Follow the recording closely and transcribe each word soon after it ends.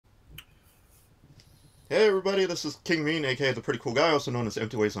Hey everybody, this is King Mean, aka the Pretty Cool Guy, also known as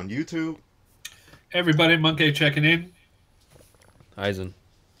Empty Ways on YouTube. Everybody, Monkey checking in. Eisen.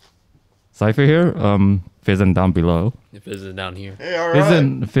 Cypher here, Fizzin down below. Fizzin down here. Hey, alright.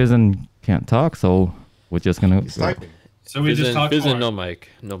 Fizzin can't talk, so we're just gonna... So we just talk Fizzin, no mic.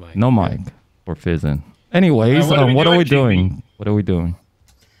 No mic. No mic for Fizzin. Anyways, what are we doing? What are we doing?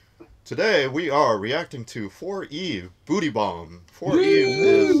 Today we are reacting to 4Eve, Booty Bomb. 4Eve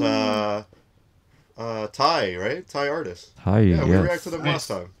is, Thai, right? Thai artist. Thai, yeah. We yes. reacted to them last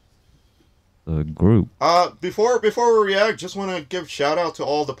time. The group. Before we react, just want to give shout out to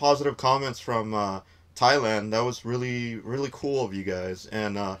all the positive comments from Thailand. That was really cool of you guys.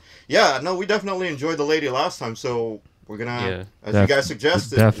 And yeah, no, we definitely enjoyed the lady last time. So we're gonna, as you guys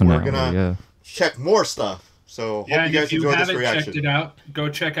suggested, we're gonna check more stuff. So hope you guys enjoyed this reaction. If you haven't checked it out, go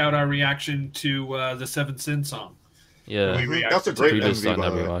check out our reaction to the Seven Sin song. Yeah, that's a great MV, by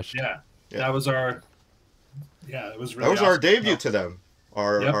the way. Watched. Yeah, that was our. Yeah, it was really. That was our debut to them.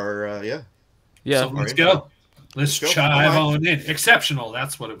 Yeah. So let's go. Let's chive on in. Exceptional.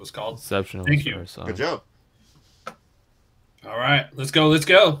 That's what it was called. Exceptional. Thank you. Good job. All right, let's go. Let's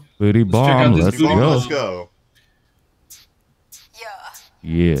go. Booty Bomb. Let's go. Let's go.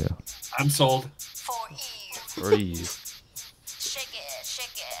 Yeah. I'm sold. 4Eve.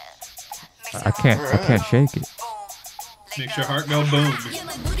 I can't shake it. Makes your heart go boom.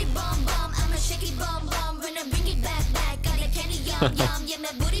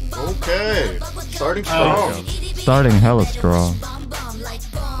 Okay, starting strong. Starting hella strong.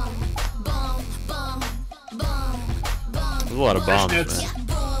 There's a lot of bombs, man.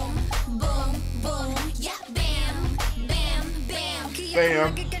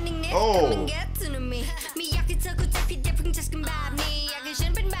 Bam. Oh.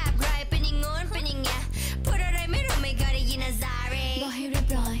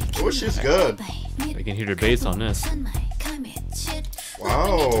 Oh, she's good. We can hear the bass on this.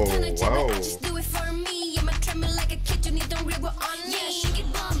 Wow, wow.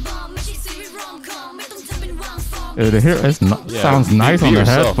 The hair sounds nice on the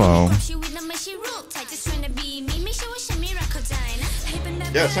headphone.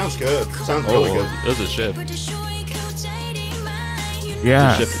 Yeah, it sounds good. It sounds really good. There's a shift.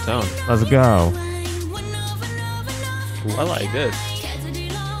 Yeah. Shift the tone. Let's go. Ooh, I like this.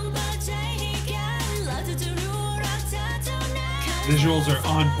 Visuals are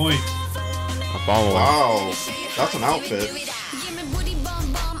on point. I'm following. Wow, that's an outfit.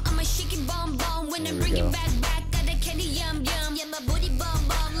 There we go.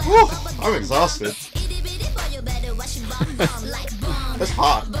 Whew, I'm exhausted. That's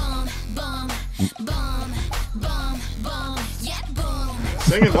hot.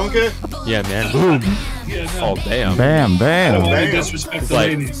 Sing it, Monkey. Yeah, man. Boom. Yeah, no. Oh, bam. Bam, bam. Bam. Disrespect the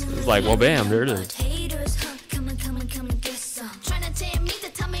ladies. It's like, well, bam, there it is.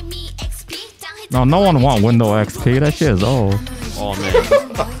 No one want Windows XP. That shit is old. Oh, man.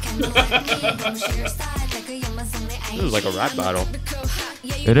 This is like a rap battle.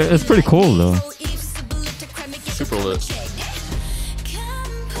 It's pretty cool, though. Super lit.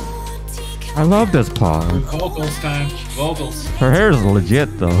 I love this part. Vocals time. Vocals. Her hair is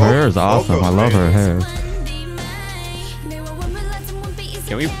legit, though. Her hair is awesome. I love her hair.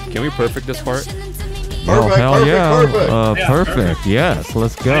 Can we perfect this part? Oh, hell yeah. Perfect. Perfect. Yes,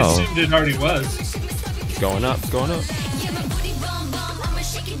 let's I go. assumed it already was. It's going up. It's going up.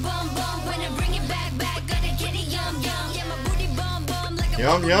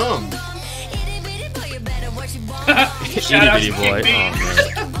 Yum, yum. Shout out Itty bitty to boy. King Oh, Mean. man.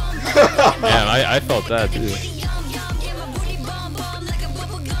 Man, I felt that, too.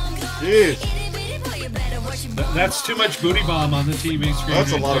 Jeez. That's too much booty bomb on the TV screen.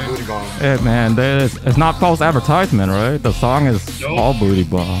 That's a lot of booty bomb. Hey, man, it's not false advertisement, right? The song is all booty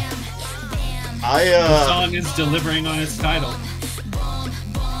bomb. The song is delivering on its title.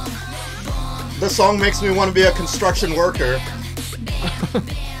 This song makes me want to be a construction worker.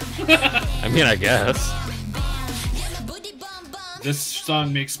 I mean, I guess. This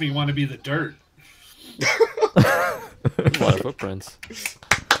song makes me want to be the dirt. A lot of footprints.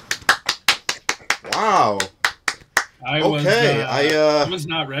 Wow. I was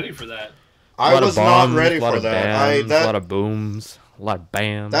not ready for that. I was not ready for that. A lot of booms, a lot of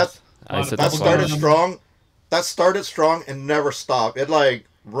bams. That started strong. That started strong and never stopped. It like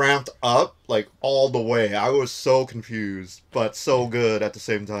ramped up like all the way. I was so confused, but so good at the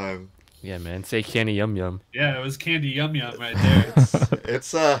same time. Yeah, man. Say candy yum yum. Yeah, it was candy yum yum right there.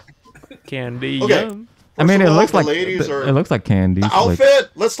 It's candy First yum. I mean, of it all, looks the like ladies are... it looks like candy. The outfit.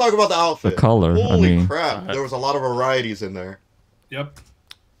 Let's talk about the outfit. The color. Holy I mean, crap! There was a lot of varieties in there. Yep.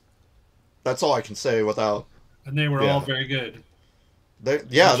 That's all I can say without. And they were all very good.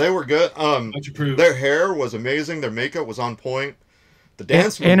 They were good. Much approved. Their hair was amazing. Their makeup was on point. The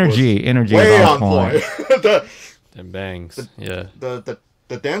dance move energy was was way on point. And bangs. The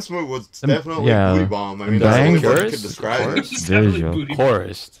dance move was definitely booty bomb. I mean, that's the only chorus? way you could describe it. Visual.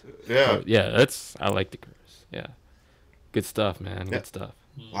 Chorus. Yeah. Yeah, I like the chorus. Yeah. Good stuff, man. Good stuff.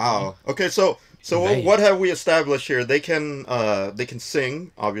 Wow. Okay, so what have we established here? They can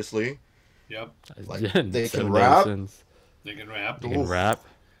sing, obviously. Yep. Like, they can rap. They can rap. They can rap.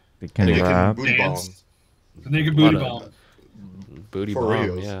 They can rap. Booty bomb. And they can booty bomb. Booty For bomb,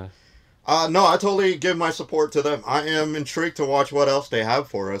 reals. yeah. No, I totally give my support to them. I am intrigued to watch what else they have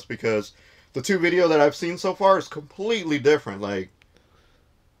for us because the 2 video that I've seen so far is completely different. Like,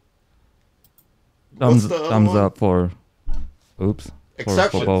 thumbs up for. Oops.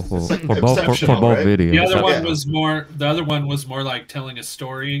 Exception. For both Right? videos. The other one was more like telling a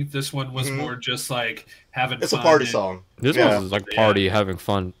story. This one was more just like having fun. It's a party song. This one was like party, having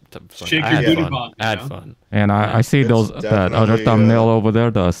fun. Shake your booty bomb. Add fun. And I see that other thumbnail over there,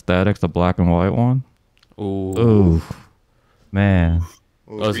 the aesthetics, the black and white one. Ooh. Man.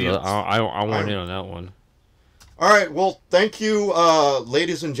 I want in on that one. All right. Well, thank you,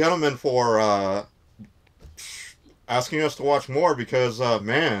 ladies and gentlemen, for asking us to watch more because,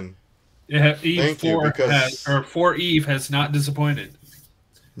 man. Yeah, Eve has not disappointed.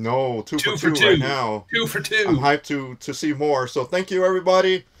 No, 2 for 2 right now. 2 for 2. I'm hyped to see more. So thank you,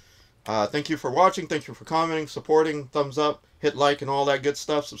 everybody. Thank you for watching. Thank you for commenting, supporting, thumbs up, hit like, and all that good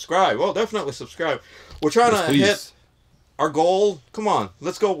stuff. Subscribe. Well, definitely subscribe. We're trying to hit our goal. Come on.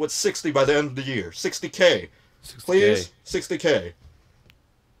 Let's go with 60 by the end of the year. 60K. Please. 60K.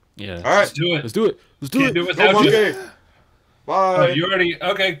 Yeah. All right. Let's do it. Let's do it. Let's do Can't it. do it without Go you. Monkey. Bye. Oh, you already...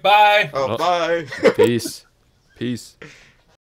 Okay, bye. Oh, bye. Peace. Peace.